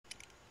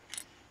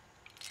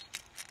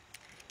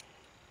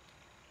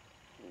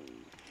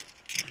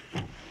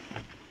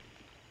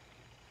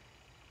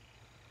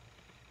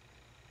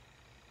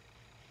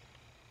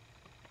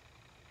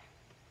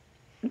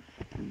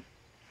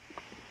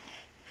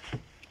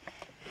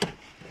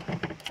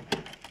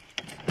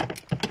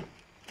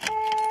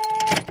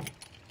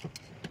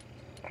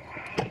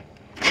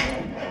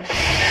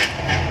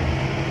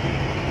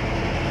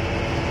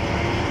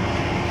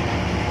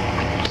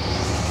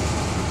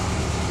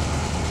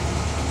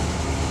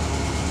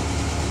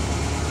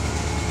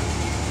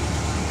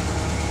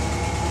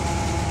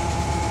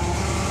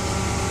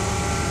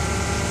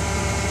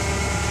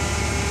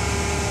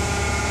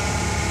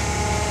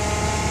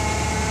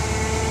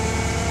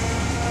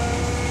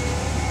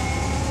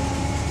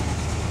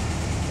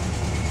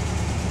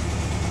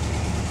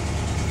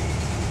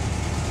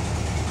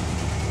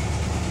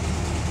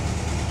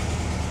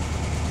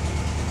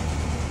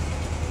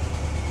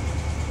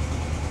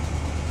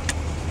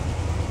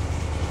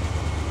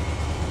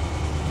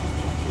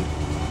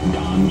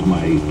donned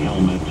my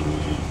helmet,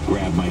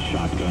 grabbed my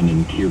shotgun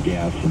and tear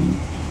gas, and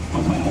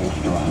put my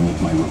holster on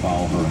with my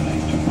revolver, and I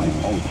took my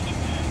post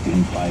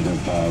inside of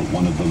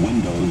one of the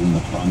windows in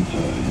the front,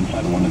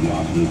 inside of one of the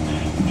offices,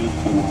 just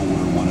below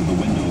where one of the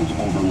windows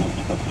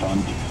overlooked the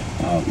front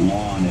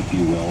lawn, if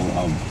you will,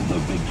 of the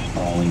big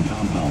sprawling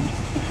compound.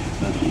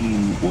 The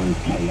scene was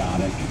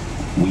chaotic.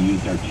 We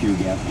used our tear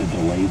gas to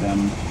delay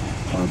them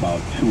for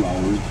about 2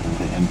 hours,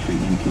 the entry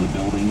into the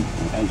building.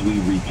 As we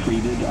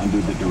retreated under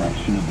the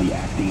direction of the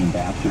acting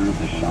ambassador of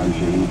the Charge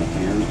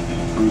d'Affaires,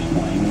 Bruce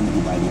Langan,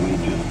 who, by the way,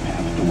 just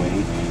passed away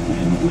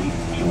in late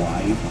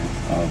July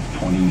of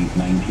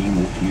 2019,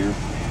 this year.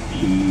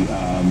 He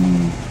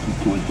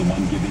was the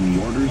one giving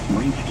the orders.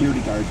 Marine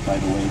security guards, by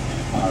the way,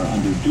 are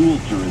under dual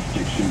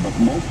jurisdiction, but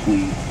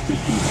mostly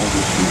receive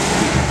orders from the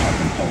State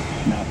Department folks,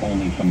 not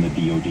only from the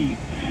DOD.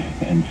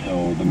 And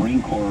so the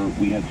Marine Corps,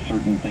 we had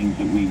certain things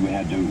that we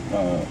had to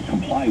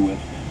comply with,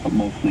 but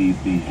mostly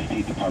the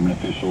State Department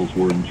officials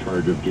were in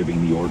charge of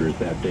giving the orders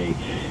that day.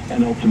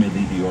 And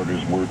ultimately the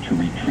orders were to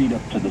retreat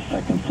up to the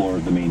second floor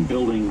of the main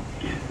building,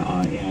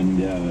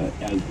 and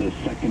as the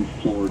second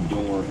floor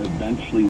door eventually